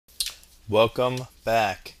Welcome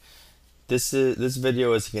back. This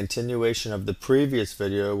video is a continuation of the previous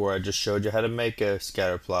video where I just showed you how to make a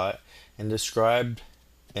scatter plot and described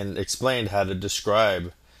and explained how to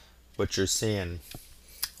describe what you're seeing.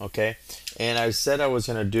 Okay, and I said I was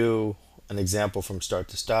going to do an example from start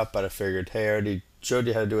to stop, but I figured, hey, I already showed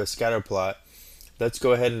you how to do a scatter plot. Let's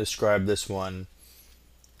go ahead and describe this one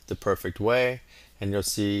the perfect way, and you'll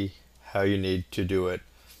see how you need to do it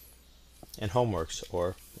in homeworks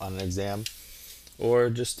or on an exam, or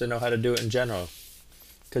just to know how to do it in general,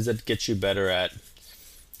 because it gets you better at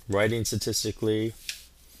writing statistically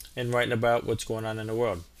and writing about what's going on in the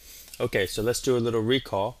world. Okay, so let's do a little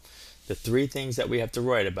recall. The three things that we have to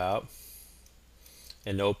write about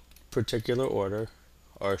in no particular order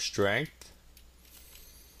are strength,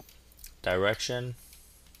 direction,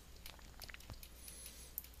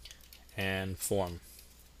 and form.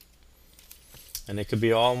 And it could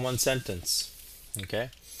be all in one sentence. Okay?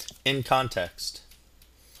 In context.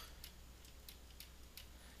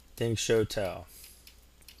 Think, show, tell.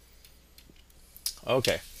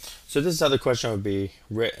 Okay. So this is how the question would be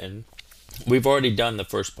written. We've already done the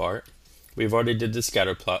first part. We've already did the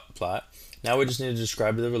scatter plot. Now we just need to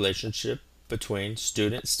describe the relationship between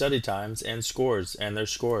student study times and scores and their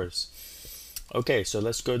scores. Okay, so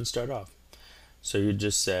let's go ahead and start off. So you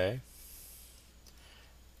just say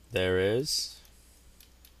there is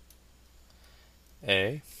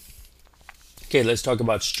a. Okay, let's talk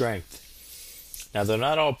about strength. Now they're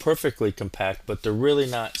not all perfectly compact, but they're really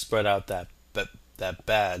not spread out that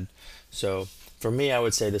bad. So for me, I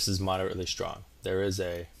would say this is moderately strong. There is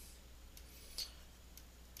a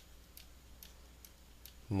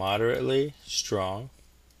moderately strong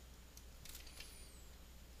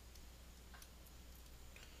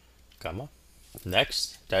comma.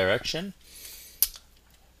 Next, direction.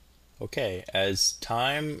 Okay, as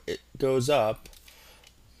time goes up,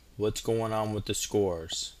 what's going on with the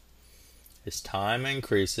scores? As time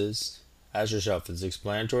increases, ask yourself, as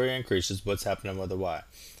explanatory increases, what's happening with the y?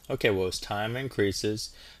 Okay, well, as time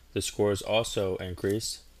increases, the scores also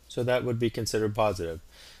increase, so that would be considered positive.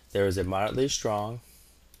 There is a moderately strong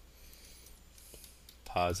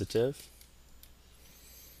positive.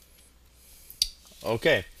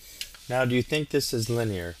 Okay, now do you think this is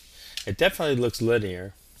linear? It definitely looks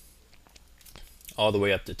linear all the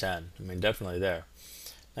way up to 10. I mean, definitely there.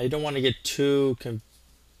 Now you don't want to get too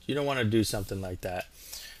you don't want to do something like that.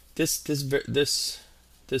 This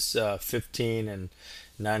 15 and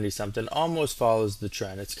 90 something almost follows the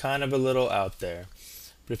trend. It's kind of a little out there,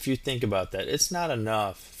 but if you think about that, it's not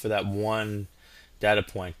enough for that one data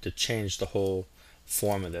point to change the whole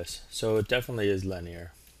form of this. So it definitely is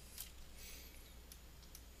linear.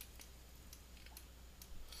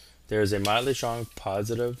 There is a mildly strong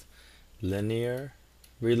positive linear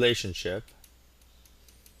relationship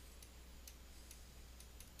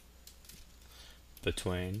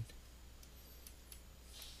between.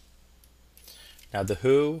 Now the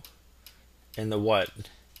who and the what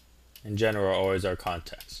in general are always our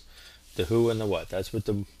context. The who and the what, that's what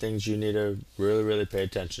the things you need to really pay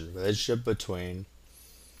attention to. Relationship between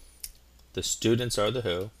the students are the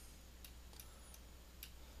who,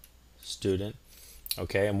 student.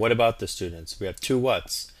 Okay, and what about the students? We have two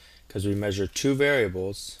whats, because we measure two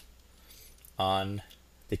variables on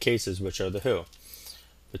the cases, which are the who.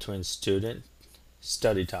 Between student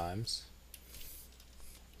study times,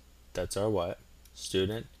 that's our what,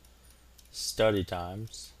 student study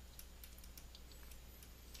times,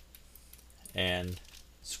 and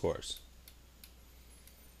scores.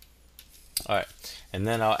 Alright, and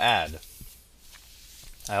then I'll add.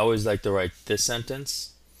 I always like to write this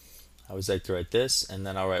sentence. I always like to write this, and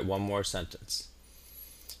then I'll write one more sentence.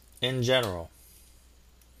 In general.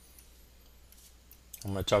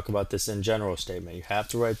 I'm going to talk about this in general statement. You have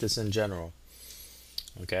to write this in general.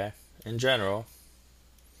 Okay? In general,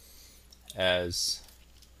 as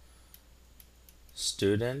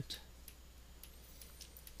student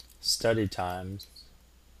study times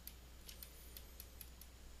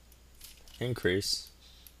increase,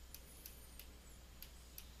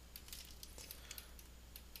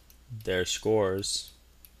 their scores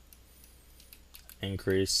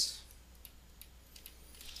increase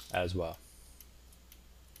as well.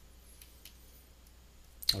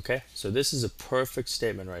 Okay, so this is a perfect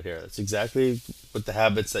statement right here. That's exactly what the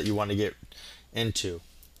habits that you want to get into.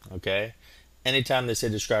 Okay, anytime they say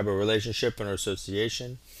describe a relationship or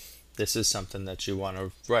association, this is something that you want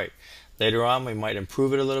to write. Later on, we might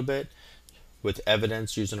improve it a little bit with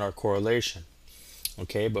evidence using our correlation.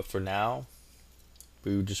 Okay, but for now,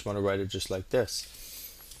 we just want to write it just like this.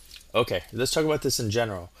 Okay, let's talk about this in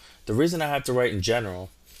general. The reason I have to write in general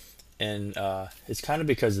And it's kind of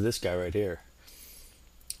because of this guy right here.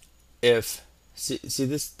 If see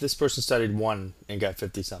this person studied 1 and got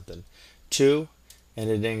 50 something, 2 and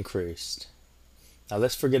it increased. Now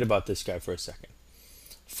let's forget about this guy for a second.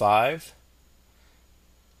 5,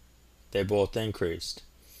 they both increased.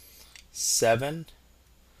 7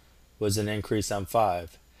 was an increase on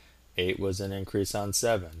 5. 8 was an increase on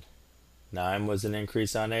 7. 9 was an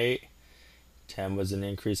increase on 8. 10 was an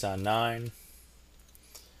increase on 9.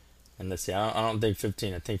 And let's see, I don't think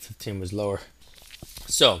 15. I think 15 was lower.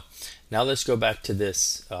 So now let's go back to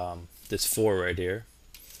this this 4 right here.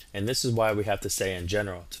 And this is why we have to say in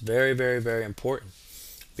general. It's very, very, very important,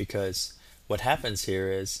 because what happens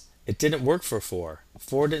here is it didn't work for 4.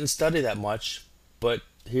 4 didn't study that much, but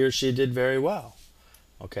he or she did very well.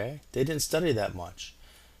 Okay? They didn't study that much.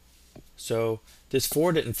 So this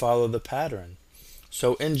 4 didn't follow the pattern.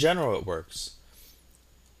 So in general it works.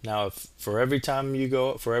 Now if for every time you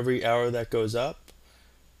go, for every hour that goes up,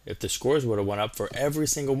 if the scores would have went up for every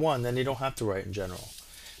single one, then you don't have to write in general.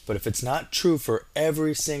 But if it's not true for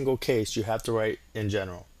every single case, you have to write in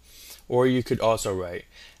general. Or you could also write,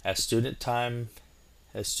 as student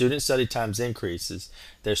study times increases,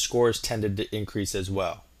 their scores tended to increase as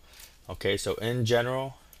well. Okay, so in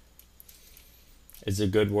general is a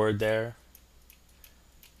good word there,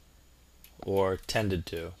 or tended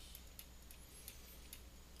to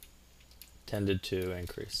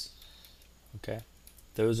increase. Okay,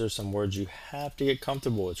 those are some words you have to get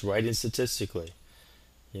comfortable with. It's writing statistically.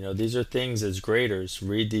 You know, these are things as graders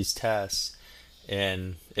read these tests,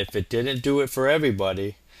 and if it didn't do it for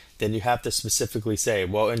everybody, then you have to specifically say,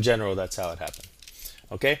 well, in general, that's how it happened.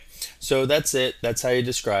 Okay, so that's it. That's how you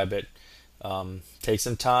describe it. Take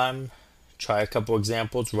some time, try a couple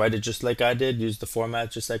examples, write it just like I did, use the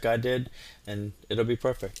format just like I did, and it'll be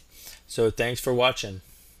perfect. So thanks for watching.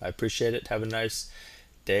 I appreciate it. Have a nice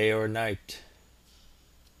day or night.